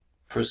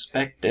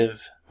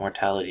Prospective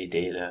mortality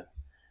data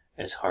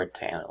is hard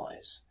to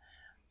analyze.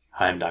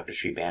 Hi, I'm Dr.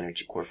 Sri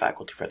Banerjee, core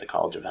faculty for the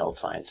College of Health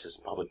Sciences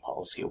and Public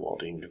Policy at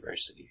Walden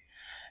University.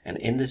 And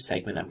in this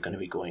segment, I'm going to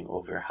be going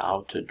over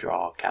how to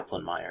draw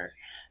Kaplan-Meier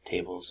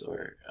tables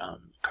or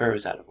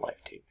curves out of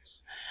life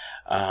tables.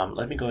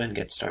 Let me go ahead and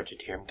get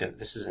started here.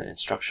 This is an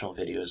instructional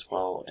video as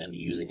well, and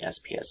using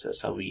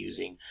SPSS. I'll be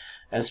using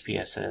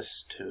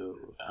SPSS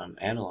to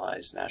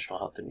analyze National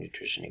Health and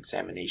Nutrition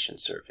Examination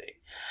Survey.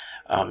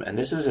 And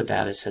this is a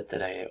data set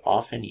that I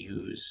often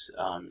use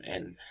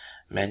in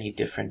many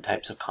different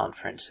types of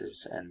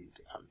conferences and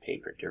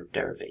paper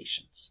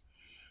derivations.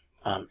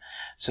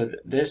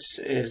 This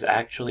is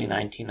actually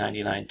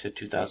 1999 to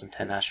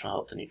 2010 National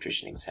Health and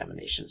Nutrition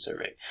Examination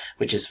Survey,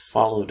 which is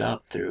followed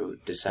up through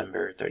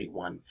December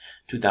 31,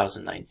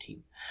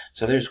 2019.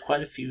 So there's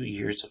quite a few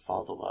years of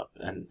follow-up,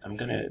 and I'm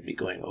going to be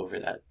going over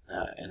that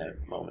in a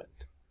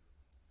moment.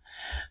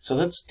 So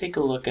let's take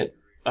a look at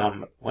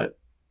what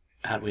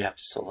we have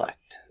to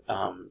select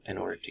in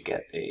order to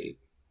get a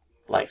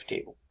life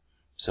table.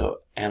 So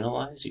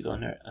analyze, you go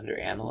under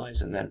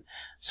analyze, and then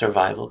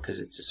survival, because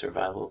it's a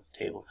survival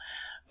table.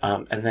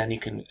 And then you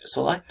can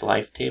select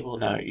life table.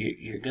 Now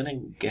you're going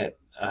to get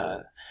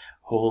a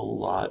whole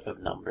lot of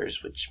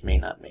numbers which may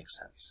not make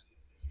sense.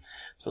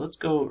 So let's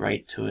go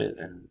right to it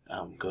and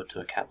go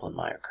to a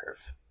Kaplan-Meier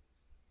curve.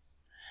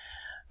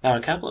 Now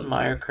a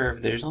Kaplan-Meier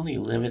curve, there's only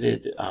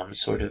limited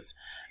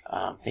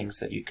things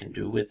that you can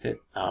do with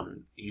it.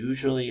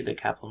 Usually the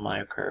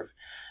Kaplan-Meier curve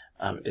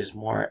is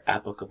more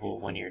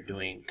applicable when you're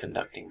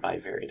conducting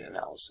bivariate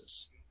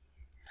analysis.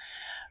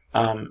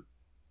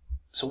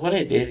 So what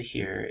I did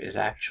here is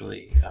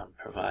actually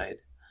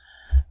provide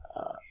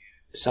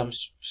some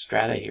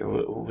strata here,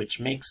 which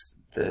makes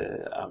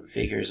the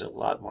figures a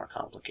lot more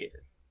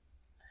complicated.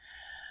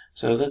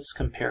 So let's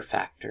compare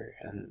factor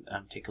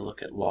and take a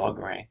look at log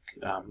rank,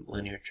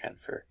 linear trend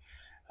for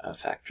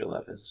factor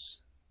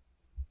levels.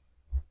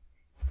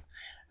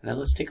 And then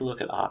let's take a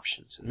look at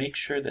options and make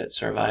sure that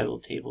survival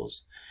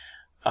tables,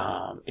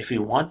 if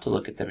you want to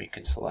look at them, you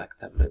can select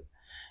them, but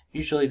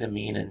usually the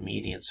mean and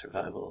median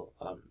survival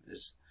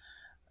is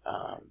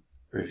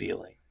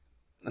revealing.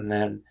 And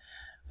then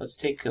let's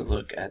take a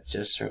look at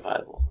just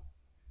survival,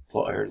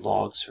 or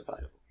log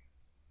survival.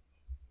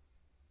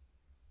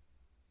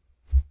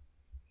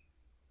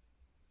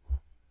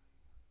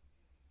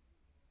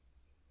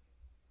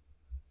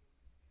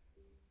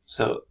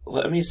 So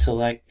let me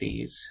select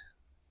these.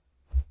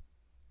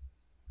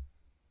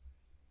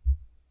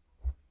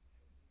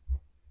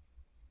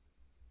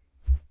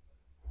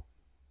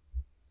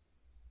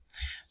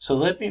 So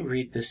let me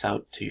read this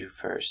out to you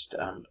first.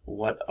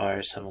 What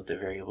are some of the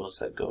variables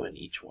that go in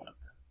each one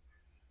of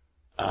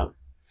them?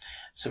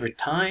 So for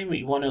time,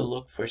 you want to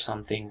look for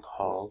something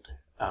called,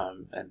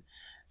 and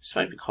this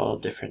might be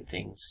called different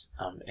things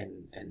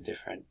in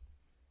different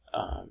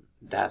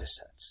data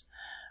sets.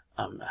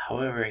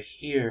 However,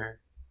 here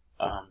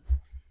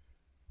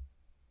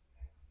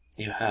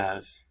you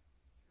have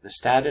the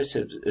status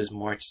is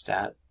mort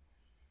stat,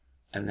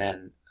 and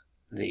then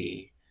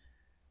the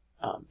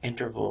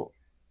interval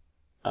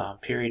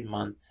period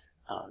month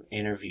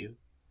interview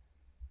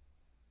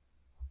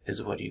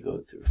is what you go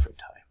through for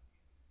time.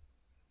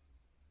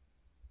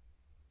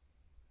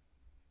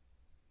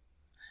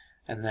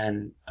 And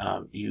then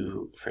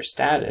for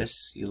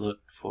status, you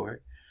look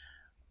for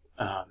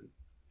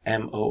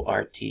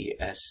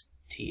MORTSTAT.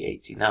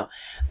 Now,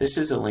 this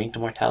is a linked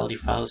mortality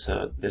file,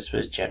 so this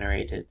was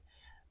generated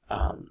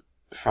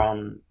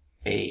from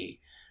a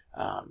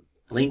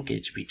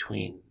linkage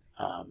between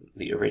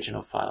the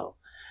original file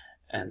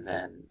and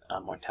then a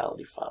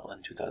mortality file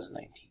in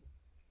 2019.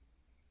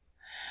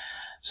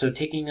 So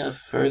taking a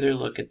further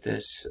look at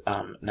this,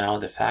 now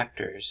the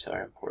factors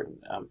are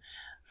important.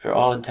 For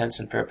all intents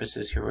and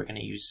purposes here, we're going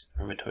to use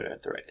rheumatoid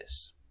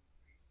arthritis.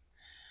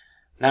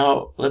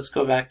 Now let's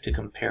go back to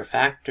compare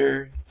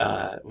factor.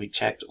 We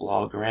checked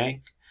log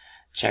rank,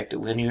 checked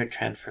linear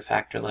trend for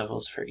factor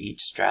levels for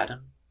each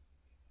stratum,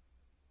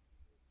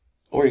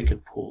 or you can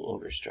pool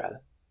over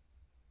strata.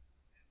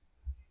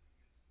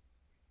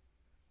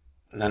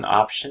 And then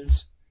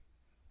options,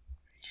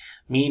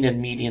 mean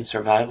and median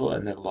survival,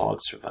 and then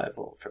log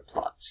survival for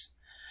plots.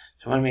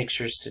 So I want to make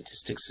sure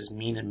statistics is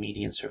mean and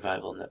median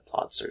survival, and that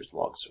plots are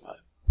log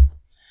survival.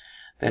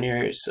 Then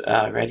you're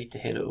ready to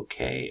hit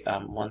OK.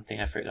 One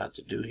thing I forgot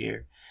to do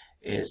here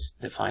is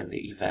define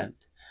the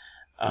event.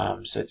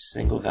 So it's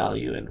single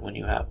value, and when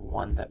you have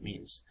one, that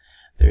means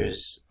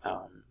there's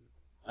a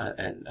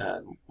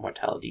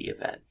mortality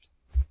event.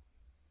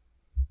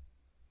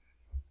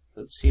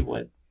 Let's see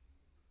what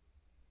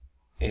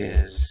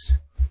is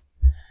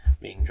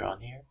being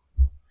drawn here.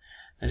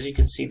 As you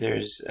can see,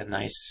 there's a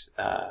nice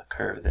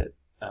curve that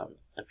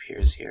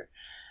appears here,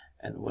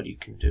 and what you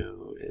can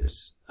do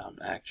is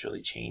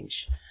actually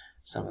change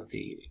some of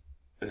the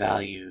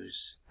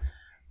values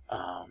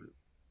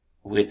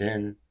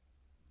within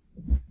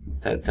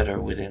that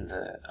are within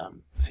the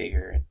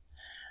figure,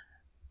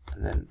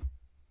 and then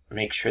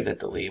make sure that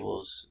the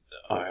labels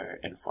are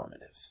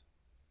informative.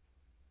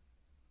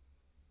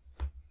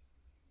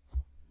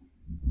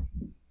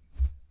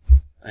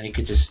 And you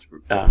could just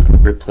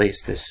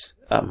replace this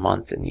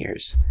month and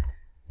years.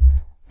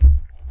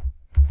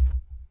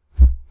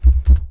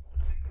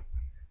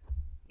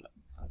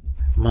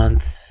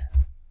 Month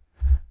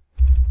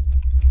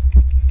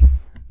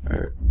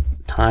or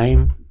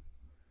time,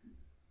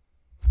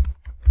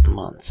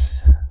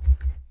 months.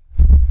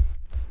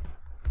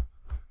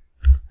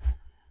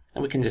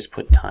 And we can just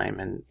put time,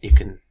 and you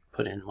can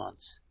put in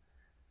months.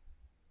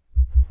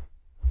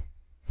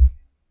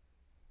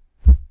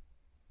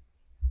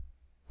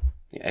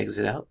 You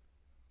exit out,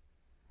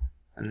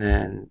 and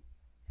then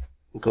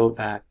go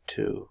back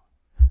to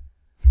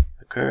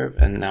the curve,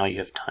 and now you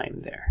have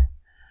time there.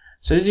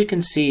 So as you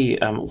can see,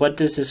 what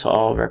does this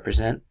all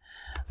represent?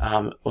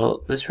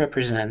 Well, this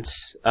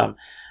represents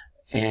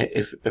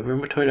if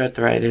rheumatoid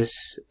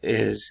arthritis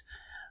is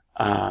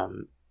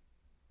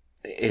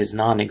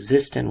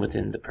non-existent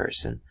within the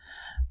person,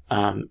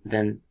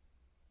 then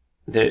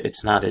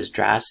it's not as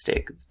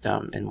drastic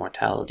in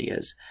mortality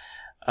as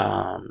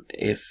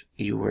if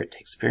you were to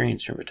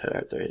experience rheumatoid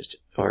arthritis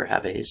or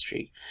have a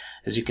history.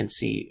 As you can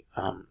see,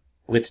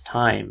 with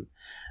time,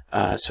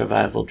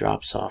 survival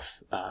drops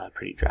off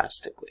pretty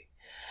drastically.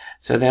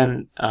 So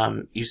then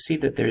you see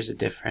that there's a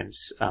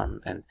difference,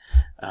 and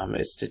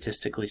it's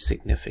statistically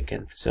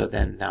significant. So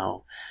then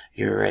now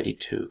you're ready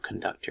to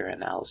conduct your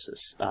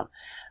analysis,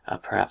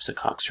 perhaps a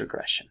Cox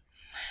regression.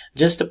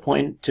 Just a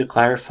point to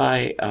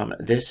clarify,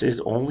 this is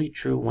only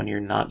true when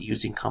you're not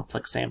using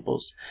complex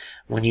samples.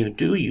 When you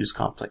do use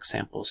complex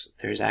samples,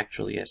 there's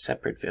actually a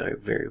separate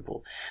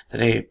variable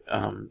that I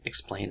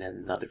explain in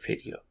another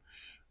video.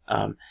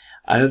 I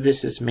hope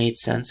this has made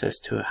sense as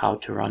to how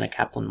to run a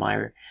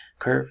Kaplan-Meier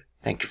curve.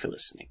 Thank you for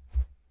listening.